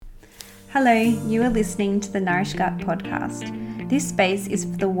Hello, you are listening to the Nourish Gut podcast. This space is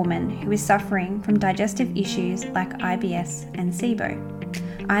for the woman who is suffering from digestive issues like IBS and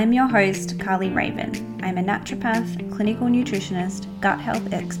SIBO. I am your host, Carly Raven. I'm a naturopath, clinical nutritionist, gut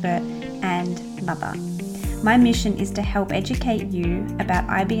health expert, and mother. My mission is to help educate you about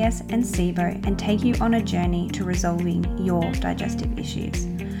IBS and SIBO and take you on a journey to resolving your digestive issues.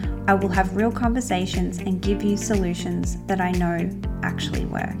 I will have real conversations and give you solutions that I know actually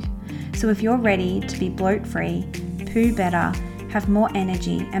work. So if you're ready to be bloat-free, poo better, have more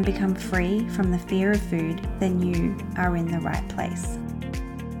energy and become free from the fear of food, then you are in the right place.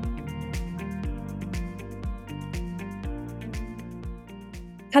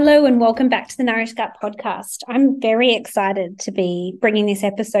 Hello and welcome back to the Nourish Gut podcast. I'm very excited to be bringing this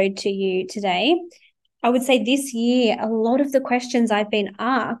episode to you today. I would say this year, a lot of the questions I've been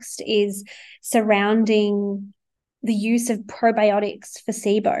asked is surrounding the use of probiotics for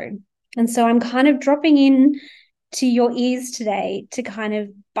SIBO. And so I'm kind of dropping in to your ears today to kind of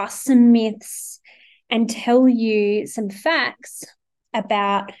bust some myths and tell you some facts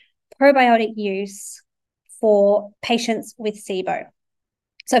about probiotic use for patients with SIBO.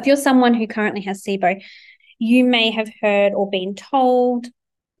 So if you're someone who currently has SIBO, you may have heard or been told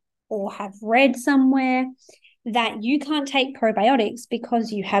or have read somewhere that you can't take probiotics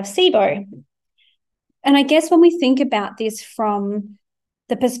because you have SIBO. And I guess when we think about this from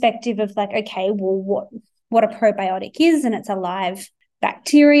the perspective of like, okay, well, what a probiotic is, and it's a live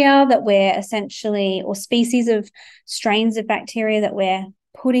bacteria that we're essentially, or species of strains of bacteria that we're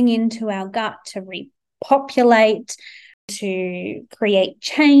putting into our gut to repopulate, to create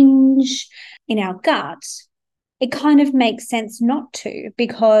change in our gut, it kind of makes sense not to,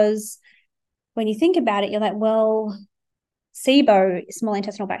 because when you think about it, you're like, well, SIBO, small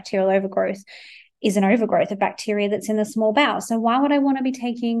intestinal bacterial overgrowth, is an overgrowth of bacteria that's in the small bowel. So why would I want to be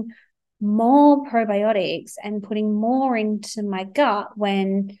taking more probiotics and putting more into my gut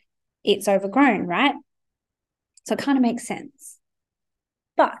when it's overgrown, right? So it kind of makes sense.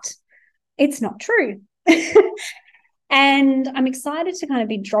 But it's not true. And I'm excited to kind of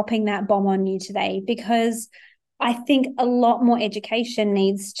be dropping that bomb on you today, because I think a lot more education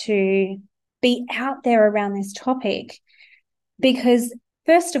needs to be out there around this topic, because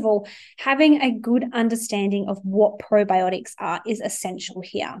first of all, having a good understanding of what probiotics are is essential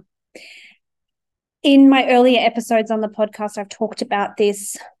here. In my earlier episodes on the podcast, I've talked about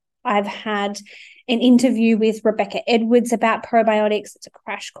this. I've had an interview with Rebecca Edwards about probiotics. It's a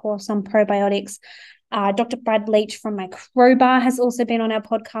crash course on probiotics. Dr. Brad Leach from Microbar has also been on our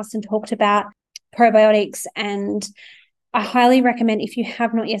podcast and talked about probiotics. And I highly recommend, if you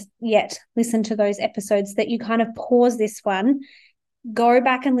have not yet listened to those episodes, that you kind of pause this one, go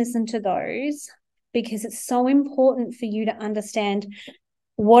back and listen to those, because it's so important for you to understand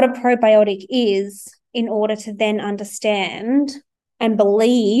what a probiotic is in order to then understand and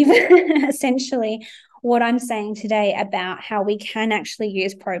believe essentially what I'm saying today about how we can actually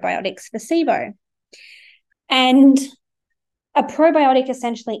use probiotics for SIBO. And a probiotic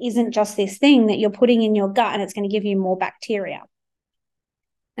essentially isn't just this thing that you're putting in your gut and it's going to give you more bacteria.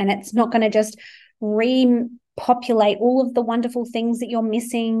 And it's not going to just repopulate all of the wonderful things that you're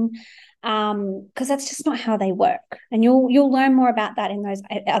missing, because that's just not how they work. And you'll learn more about that in those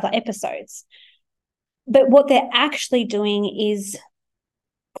other episodes. But what they're actually doing is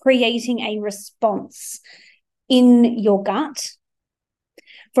creating a response in your gut.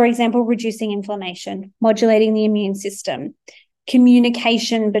 For example, reducing inflammation, modulating the immune system,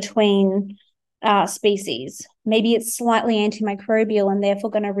 communication between species. Maybe it's slightly antimicrobial and therefore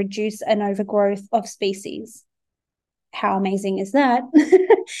going to reduce an overgrowth of species. How amazing is that?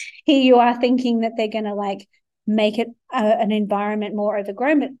 Here you are thinking that they're going to like make it an environment more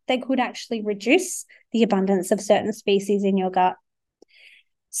overgrown, but they could actually reduce the abundance of certain species in your gut.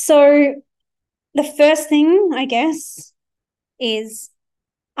 So the first thing, I guess, is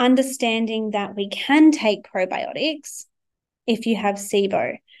understanding that we can take probiotics if you have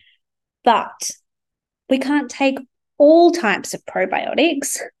SIBO, but we can't take all types of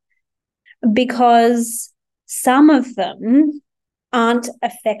probiotics because some of them aren't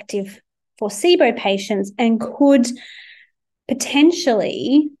effective for SIBO patients and could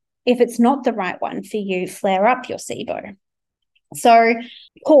potentially, if it's not the right one for you, flare up your SIBO. So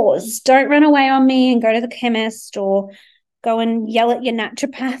pause, don't run away on me and go to the chemist or go and yell at your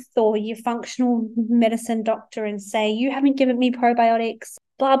naturopath or your functional medicine doctor and say, you haven't given me probiotics,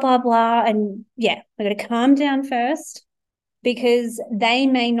 blah, blah, blah. And yeah, we're going to calm down first, because they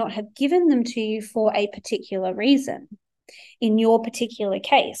may not have given them to you for a particular reason in your particular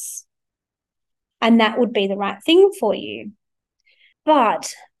case. And that would be the right thing for you.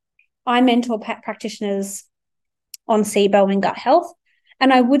 But I mentor practitioners on SIBO and gut health.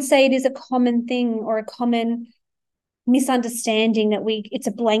 And I would say it is a common thing or a common misunderstanding that it's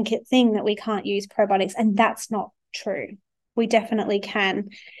a blanket thing that we can't use probiotics. And that's not true. We definitely can.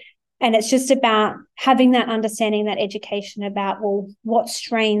 And it's just about having that understanding, that education about, well, what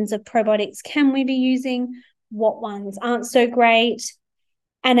strains of probiotics can we be using? What ones aren't so great?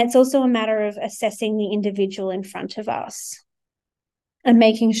 And it's also a matter of assessing the individual in front of us and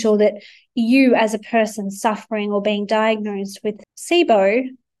making sure that you as a person suffering or being diagnosed with SIBO,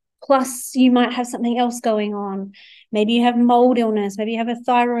 plus you might have something else going on. Maybe you have mold illness, maybe you have a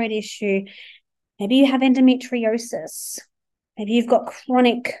thyroid issue, maybe you have endometriosis, maybe you've got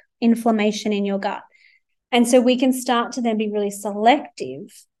chronic inflammation in your gut. And so we can start to then be really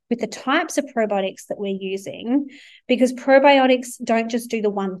selective with the types of probiotics that we're using, because probiotics don't just do the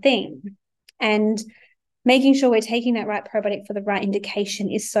one thing. And making sure we're taking that right probiotic for the right indication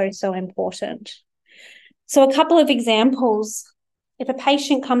is so, so important. So a couple of examples, if a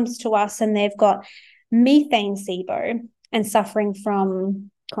patient comes to us and they've got methane SIBO and suffering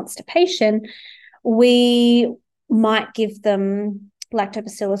from constipation, we might give them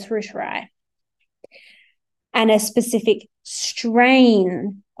Lactobacillus reuteri and a specific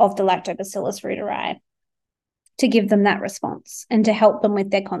strain of the Lactobacillus reuteri to give them that response and to help them with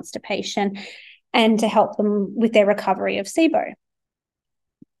their constipation and to help them with their recovery of SIBO.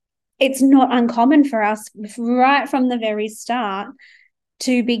 It's not uncommon for us right from the very start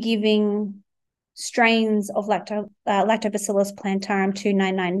to be giving strains of Lactobacillus plantarum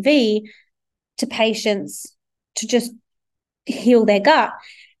 299V to patients to just heal their gut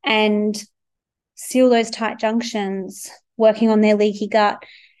and seal those tight junctions, working on their leaky gut,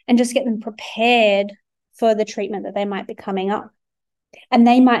 and just get them prepared for the treatment that they might be coming up. And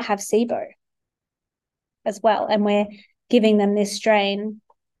they might have SIBO as well. And we're giving them this strain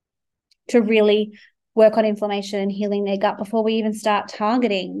to really work on inflammation and healing their gut before we even start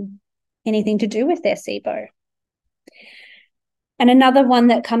targeting anything to do with their SIBO. And another one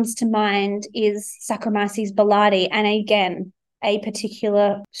that comes to mind is Saccharomyces boulardii. And again, a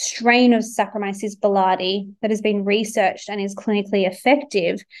particular strain of Saccharomyces boulardii that has been researched and is clinically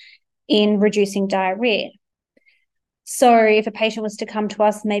effective in reducing diarrhea. So if a patient was to come to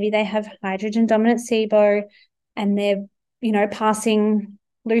us, maybe they have hydrogen dominant SIBO and they're, passing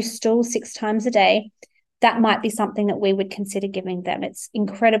loose stool 6 times a day, that might be something that we would consider giving them. It's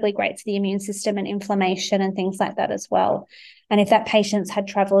incredibly great for the immune system and inflammation and things like that as well. And if that patient's had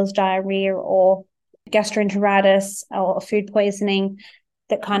traveler's diarrhea or gastroenteritis or food poisoning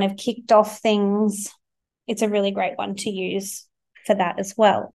that kind of kicked off things, it's a really great one to use for that as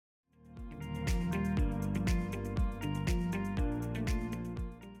well.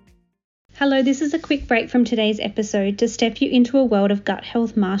 Hello, this is a quick break from today's episode to step you into a world of gut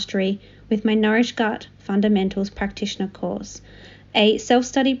health mastery with my Nourish Gut Fundamentals Practitioner course, a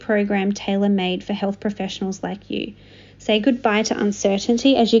self-study program tailor-made for health professionals like you. Say goodbye to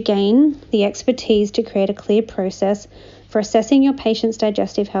uncertainty as you gain the expertise to create a clear process for assessing your patient's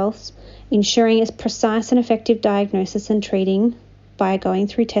digestive health, ensuring a precise and effective diagnosis and treating by going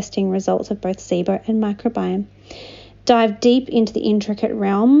through testing results of both SIBO and microbiome. Dive deep into the intricate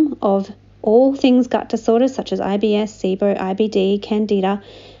realm of all things gut disorders such as IBS, SIBO, IBD, Candida,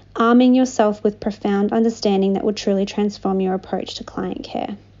 arming yourself with profound understanding that will truly transform your approach to client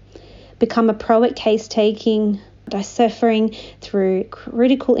care. Become a pro at case taking, deciphering through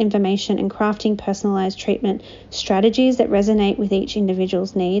critical information and crafting personalized treatment strategies that resonate with each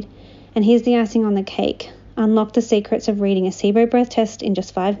individual's need. And here's the icing on the cake. Unlock the secrets of reading a SIBO breath test in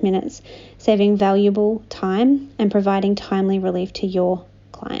just 5 minutes, saving valuable time and providing timely relief to your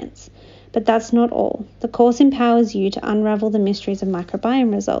clients. But that's not all. The course empowers you to unravel the mysteries of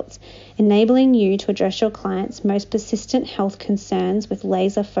microbiome results, enabling you to address your clients' most persistent health concerns with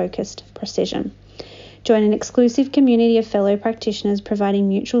laser-focused precision. Join an exclusive community of fellow practitioners providing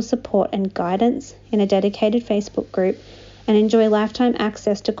mutual support and guidance in a dedicated Facebook group, and enjoy lifetime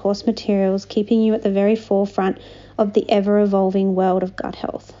access to course materials, keeping you at the very forefront of the ever-evolving world of gut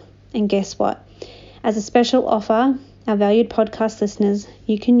health. And guess what? As a special offer, our valued podcast listeners,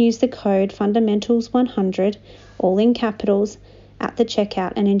 you can use the code Fundamentals100, all in capitals, at the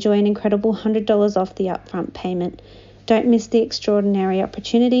checkout and enjoy an incredible $100 off the upfront payment. Don't miss the extraordinary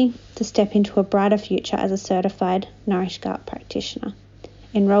opportunity to step into a brighter future as a certified Nourish Gut practitioner.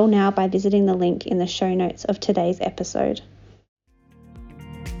 Enroll now by visiting the link in the show notes of today's episode.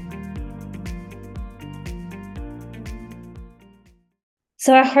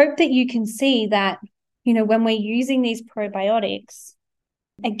 So I hope that you can see that, when we're using these probiotics,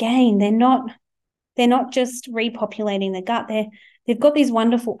 again, they're not just repopulating the gut, they've got these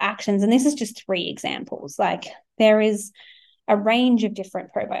wonderful actions. And this is just 3 examples. Like, there is a range of different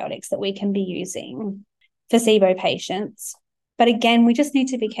probiotics that we can be using for SIBO patients. But again, we just need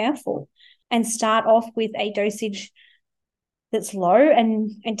to be careful and start off with a dosage that's low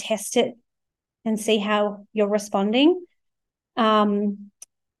and test it and see how you're responding.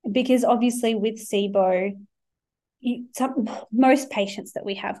 Because obviously with SIBO, most patients that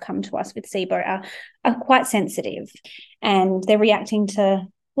we have come to us with SIBO are quite sensitive, and they're reacting to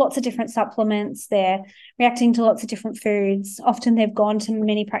lots of different supplements. They're reacting to lots of different foods. Often they've gone to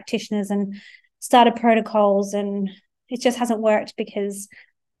many practitioners and started protocols, and it just hasn't worked because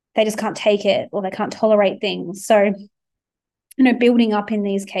they just can't take it or they can't tolerate things. So, building up in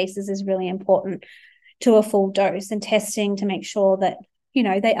these cases is really important to a full dose, and testing to make sure that,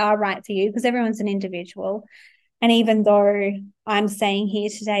 they are right for you, because everyone's an individual. And even though I'm saying here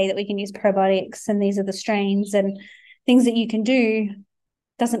today that we can use probiotics and these are the strains and things that you can do,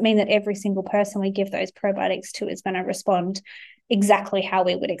 doesn't mean that every single person we give those probiotics to is going to respond exactly how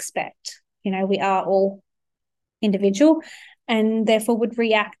we would expect. We are all individual and therefore would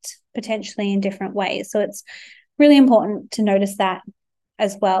react potentially in different ways. So it's really important to notice that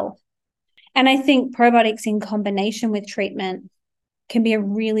as well. And I think probiotics in combination with treatment can be a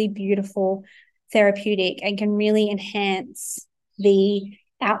really beautiful therapeutic and can really enhance the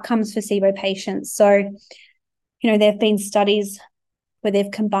outcomes for SIBO patients. So, there have been studies where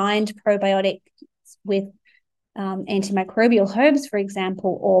they've combined probiotics with antimicrobial herbs, for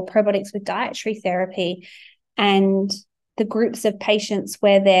example, or probiotics with dietary therapy. And the groups of patients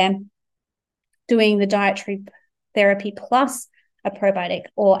where they're doing the dietary therapy plus a probiotic,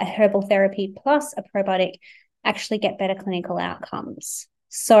 or a herbal therapy plus a probiotic, actually get better clinical outcomes.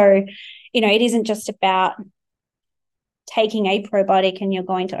 So, it isn't just about taking a probiotic and you're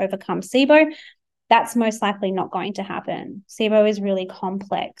going to overcome SIBO. That's most likely not going to happen. SIBO is really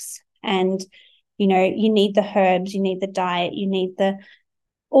complex, and, you need the herbs, you need the diet, you need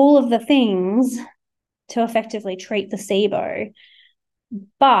all of the things to effectively treat the SIBO.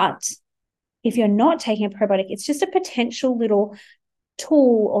 But if you're not taking a probiotic, it's just a potential little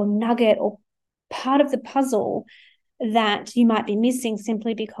tool or nugget or part of the puzzle that you might be missing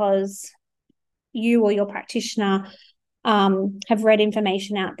simply because you or your practitioner have read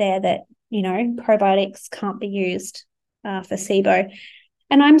information out there that, probiotics can't be used for SIBO.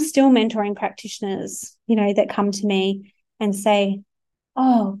 And I'm still mentoring practitioners, that come to me and say,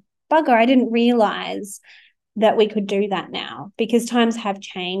 oh, bugger, I didn't realize that we could do that now, because times have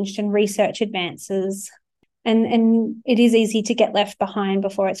changed and research advances. And it is easy to get left behind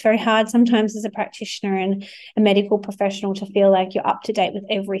before. It's very hard sometimes as a practitioner and a medical professional to feel like you're up to date with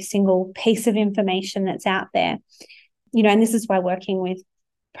every single piece of information that's out there. And this is why working with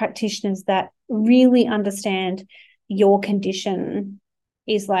practitioners that really understand your condition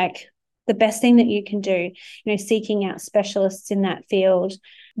is like the best thing that you can do, seeking out specialists in that field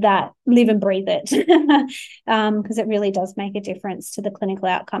that live and breathe it, because it really does make a difference to the clinical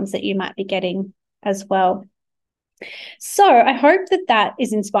outcomes that you might be getting as well. So I hope that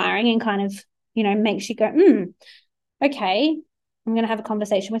is inspiring and kind of, makes you go, okay, I'm going to have a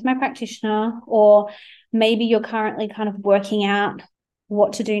conversation with my practitioner. Or maybe you're currently kind of working out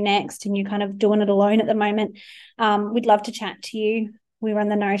what to do next and you're kind of doing it alone at the moment. We'd love to chat to you. We run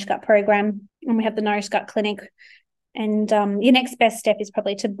the Nourish Gut program and we have the Nourish Gut clinic. And your next best step is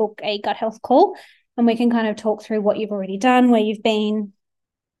probably to book a gut health call, and we can kind of talk through what you've already done, where you've been,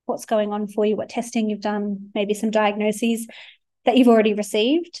 what's going on for you, what testing you've done, maybe some diagnoses that you've already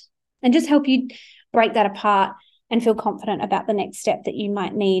received, and just help you break that apart and feel confident about the next step that you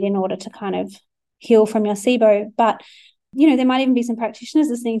might need in order to kind of heal from your SIBO. But, there might even be some practitioners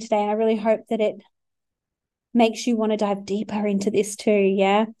listening today, and I really hope that it makes you want to dive deeper into this too,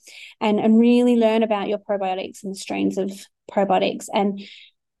 yeah? And really learn about your probiotics and strains of probiotics, and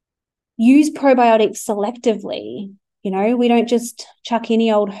use probiotics selectively. We don't just chuck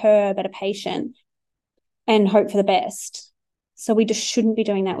any old herb at a patient and hope for the best. So we just shouldn't be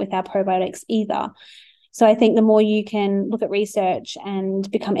doing that with our probiotics either. So I think the more you can look at research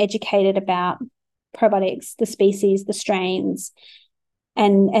and become educated about probiotics, the species, the strains,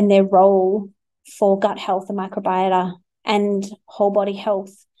 and their role for gut health and microbiota and whole body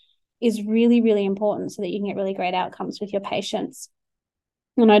health is really, really important, so that you can get really great outcomes with your patients.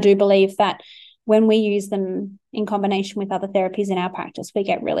 And I do believe that when we use them in combination with other therapies in our practice, we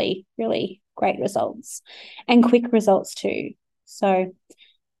get really, really great results, and quick results too. So,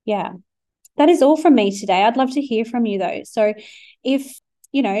 yeah, that is all from me today. I'd love to hear from you though. So if,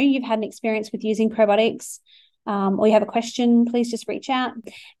 you've had an experience with using probiotics, or you have a question, please just reach out,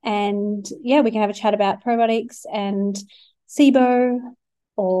 and we can have a chat about probiotics and SIBO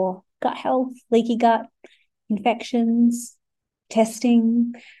or gut health, leaky gut, infections,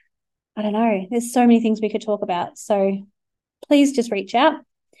 testing. I don't know. There's so many things we could talk about. So please just reach out.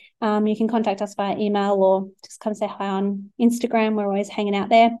 You can contact us via email or just come say hi on Instagram. We're always hanging out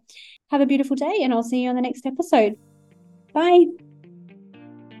there. Have a beautiful day, and I'll see you on the next episode. Bye.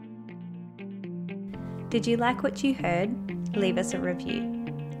 Did you like what you heard? Leave us a review.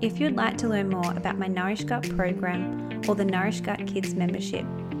 If you'd like to learn more about my Nourish Gut program or the Nourish Gut Kids membership,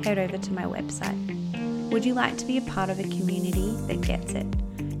 head over to my website. Would you like to be a part of a community that gets it?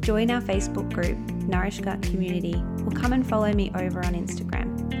 Join our Facebook group, Nourish Gut Community, or come and follow me over on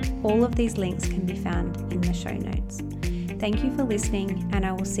Instagram. All of these links can be found in the show notes. Thank you for listening, and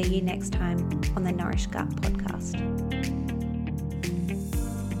I will see you next time on the Nourish Gut podcast.